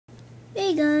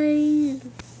Hey guys,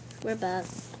 we're back.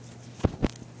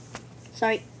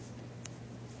 Sorry,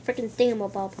 freaking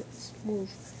thingamabob. Let's move.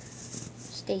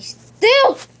 Stay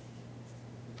still.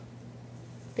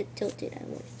 Bit tilted. I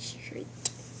want it straight.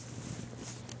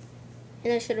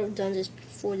 And I should have done this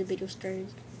before the video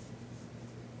started.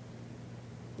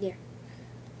 There.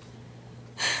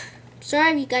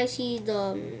 Sorry if you guys see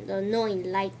the annoying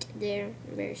light there.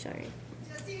 I'm very sorry.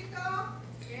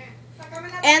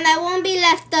 And I won't be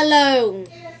left alone.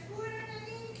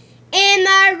 In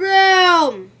my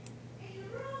room.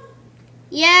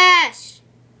 Yes.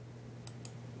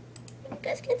 You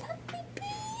guys can help me,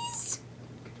 please.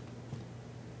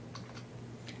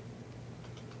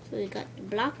 So we got the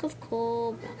block of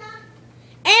coal.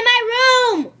 In my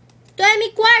room. Estoy en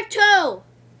mi cuarto.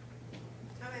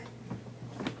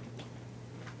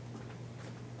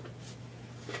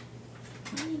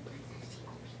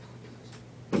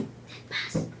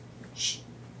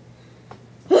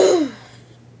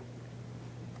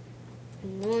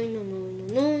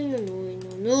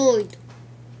 No.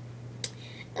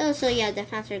 Oh, so yeah, the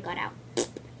master got out. He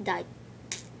died.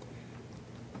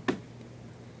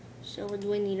 So what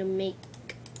do I need to make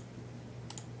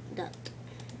that?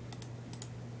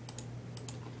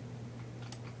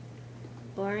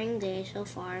 Boring day so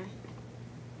far.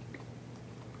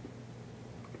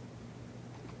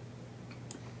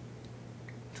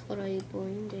 Totally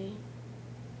boring day.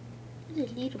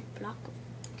 Delete a block of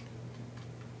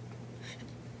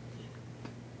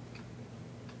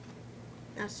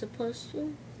not supposed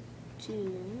to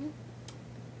do.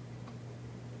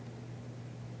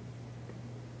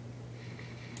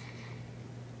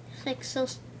 It's like so.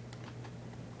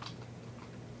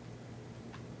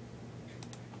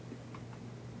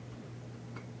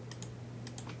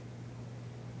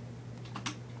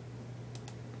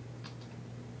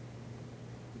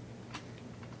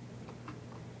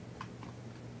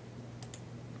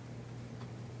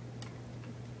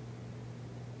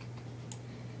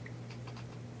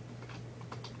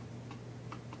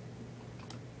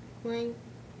 When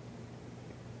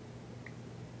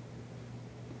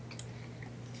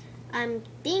I'm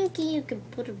thinking you can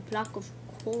put a block of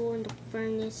coal in the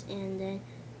furnace and then,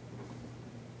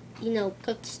 you know,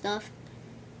 cook stuff.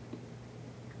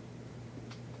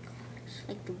 It's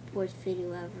like the worst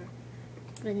video ever.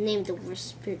 I'm gonna name the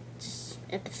worst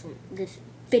episode. This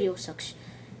video sucks.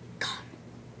 God.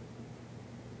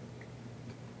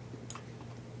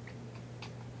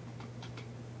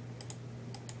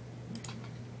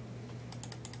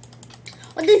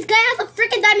 Oh, this guy has a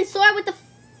freaking diamond sword with the.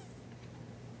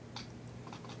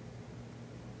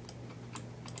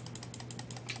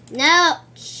 No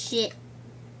shit.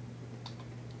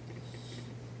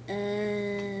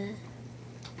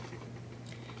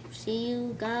 See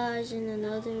you guys in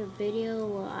another video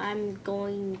where I'm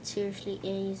going seriously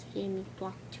and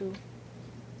block 2.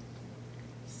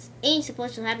 This ain't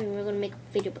supposed to happen. We're gonna make a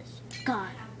video, but God.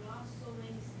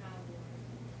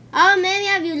 How many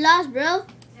have you lost, bro?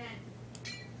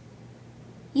 10.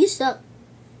 You suck.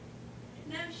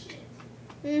 No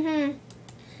shit.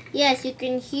 Yes, you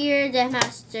can hear the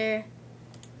master.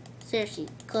 Seriously,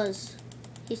 cause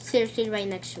he's seriously right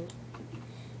next to me.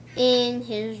 In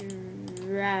his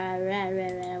I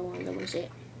don't want to say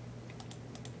it.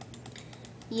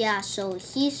 Yeah, so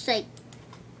he's like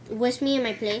with me in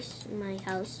my place, in my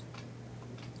house.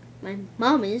 My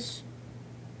mom is.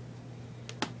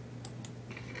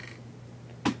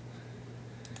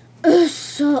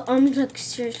 So I'm like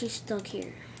seriously stuck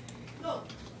here. Look.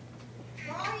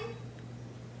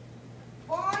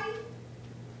 Boy.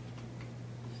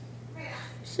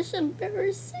 This is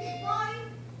embarrassing.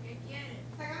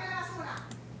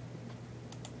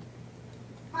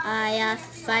 I have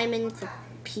 5 minutes of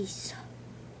peace.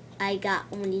 I got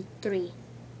only 3.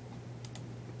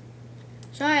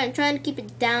 Sorry, I'm trying to keep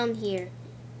it down here.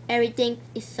 Everything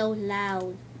is so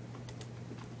loud.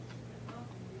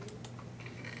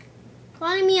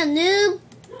 Calling me a noob?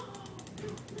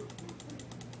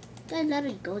 I love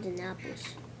the golden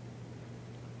apples.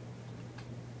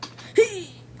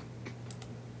 Hit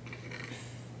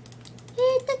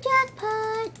the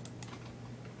jackpot.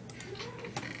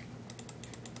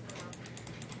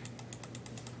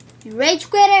 You rage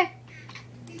quitter?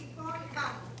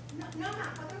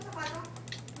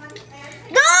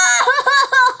 No!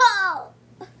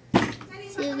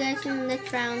 See you guys in the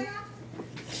next round.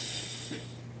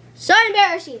 So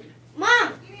embarrassing.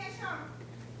 Mom!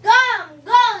 I'm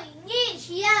going each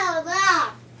yelled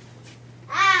up.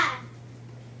 Ah!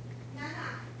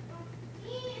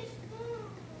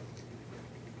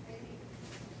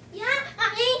 Yeah,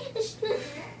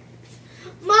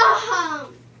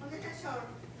 Mom!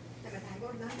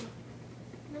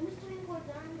 No me estoy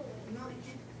engordando. No,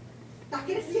 está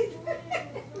creciendo.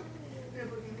 Pero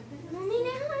 ¿por qué me No me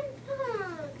dejan.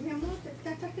 Mi amor,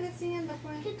 te estás creciendo,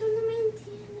 pues. Que tú no me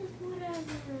entiendes, morada.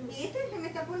 Y este se me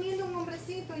está poniendo un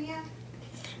hombrecito ya.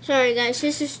 Sorry guys,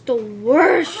 this is the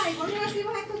worst. Ay, ¿cuándo vas a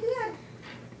estudiar?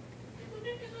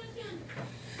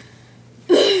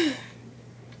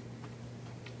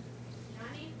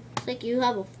 It's like you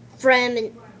have a friend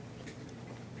and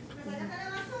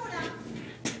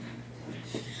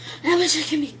I wish I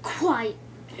can be quiet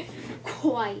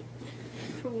for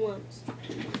once.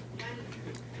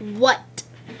 What?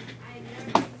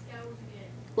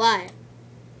 Why?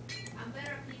 I'm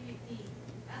better at PvP.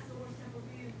 That's the worst type of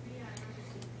PvP I've ever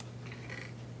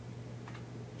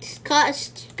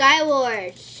seen.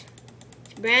 Skywars.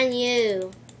 It's brand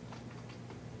new.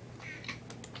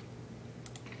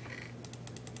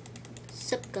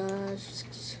 Sup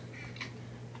guys?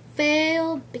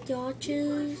 Fail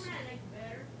bitches.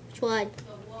 Which one? The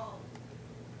wall.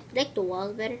 I like the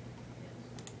walls better.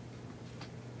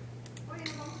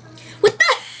 What the?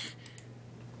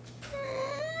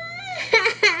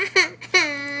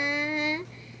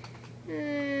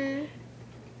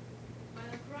 By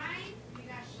the crying, you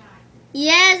got shot.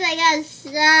 Yes, I got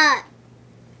shot.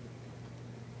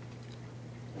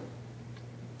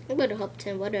 I'm gonna hop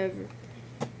 10, whatever.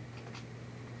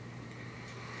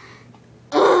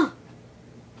 Ugh.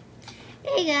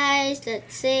 Hey guys,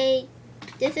 let's say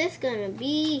this is gonna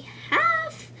be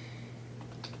half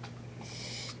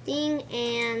thing,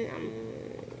 and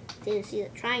didn't see the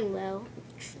trying well.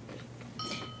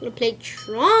 I'm gonna play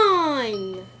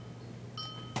Tron.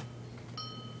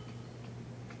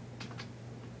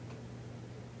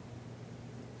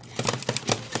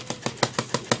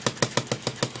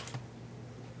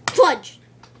 Fudge.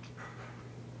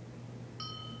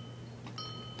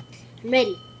 I'm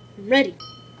ready. I'm ready.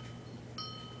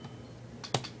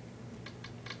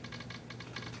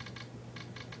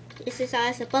 This is how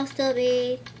it's supposed to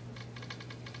be.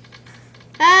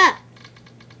 Ah!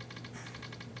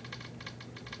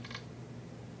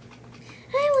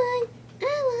 I won.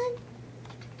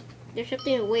 There's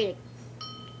something a way to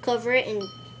cover it and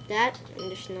that, and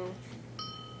there's no.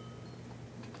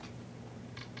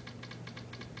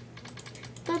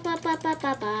 Ba ba ba ba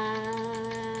ba ba.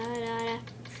 Da, da.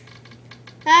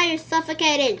 Ah, you're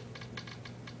suffocated.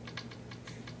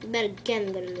 You better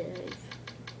again gonna live.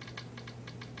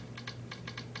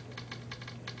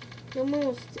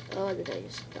 Almost. Oh, did I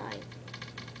just die?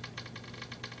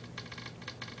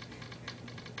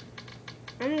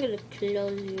 I'm gonna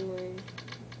close you in.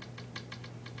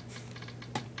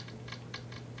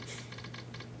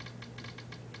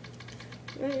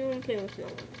 I'm playing with no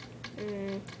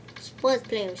one. Spuad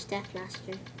playing with Staff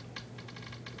Master.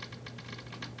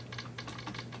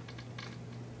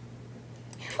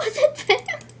 It wasn't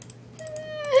fair.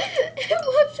 It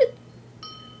wasn't.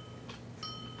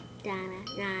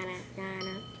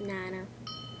 Nana.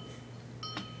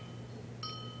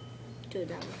 Do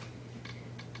that one.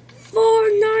 For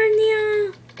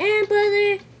Narnia and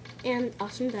butter and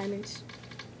awesome diamonds.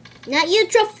 Not you,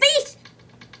 trophies!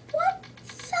 What?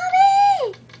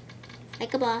 Sorry!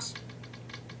 Like a boss.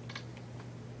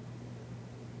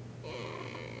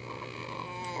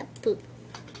 Poop.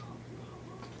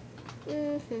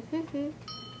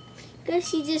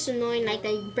 Guys, he's just annoying, like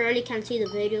I barely can see the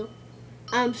video.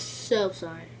 I'm so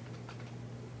sorry.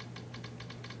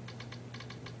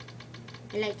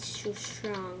 My light's too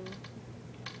strong.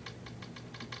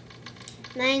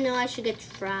 And I know I should get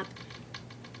trapped.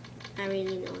 I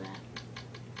really know that.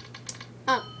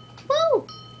 Oh, woo!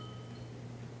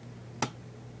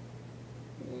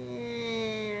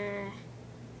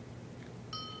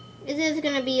 This is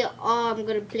gonna be I'm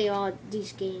gonna play all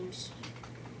these games.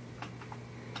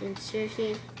 And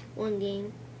seriously, one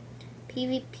game.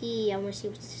 PvP, I wanna see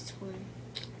what's this one.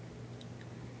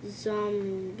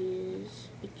 Zombies.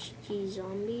 HG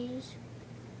zombies.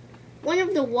 One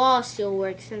of the walls still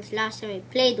works since last time I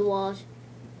played the walls.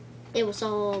 It was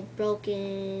all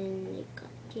broken. It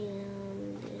got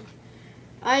jammed.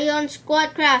 Are you on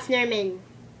Squad Craft, Nerman?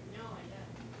 No,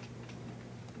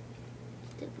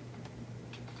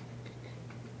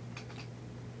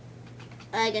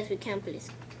 I guess we can't play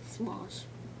walls.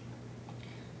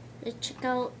 Let's check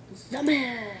out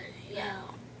zombies. Yeah.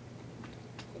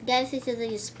 Guys, it says that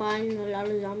you spawn a lot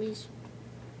of zombies.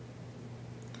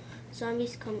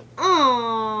 Zombies come.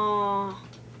 Aww.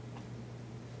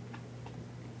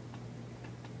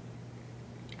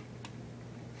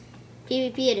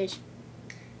 PvP it is.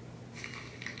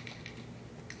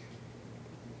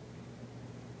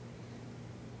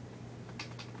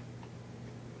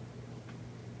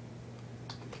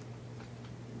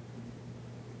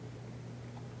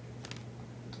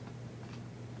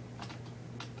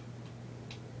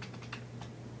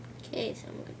 Okay, so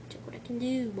I'm gonna check what I can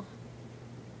do.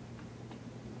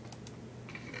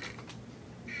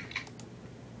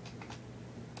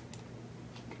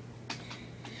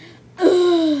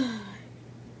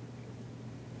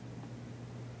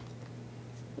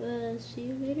 See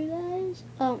you later, guys.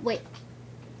 Oh, wait.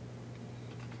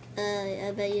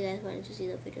 I bet you guys wanted to see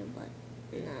the video, but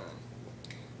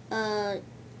no.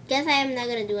 Guess I am not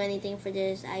gonna do anything for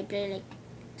this. I play like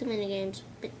too many games.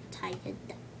 A bit tired.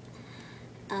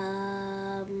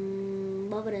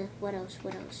 What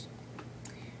else?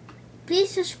 Please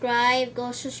subscribe.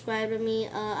 Go subscribe to me.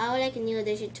 I would like a new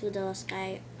addition to the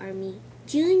Sky Army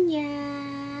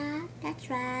Junior. That's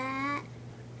right.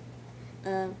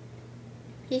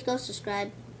 Please go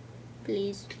subscribe.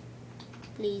 Please.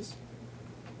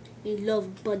 If you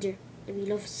love butter, if you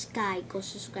love Sky, go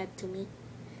subscribe to me.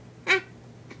 Ah.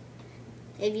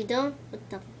 If you don't, what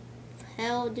the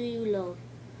hell do you love?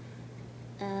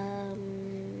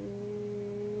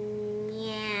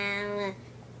 Yeah.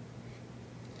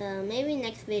 Maybe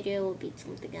next video will be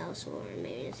something else, or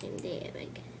maybe the same day if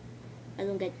I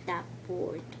don't get that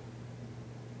bored.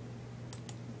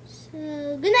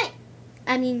 So good night.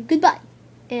 I mean goodbye.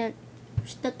 And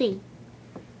where's the thing?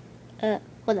 Hold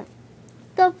on.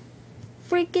 The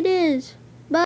freak it is.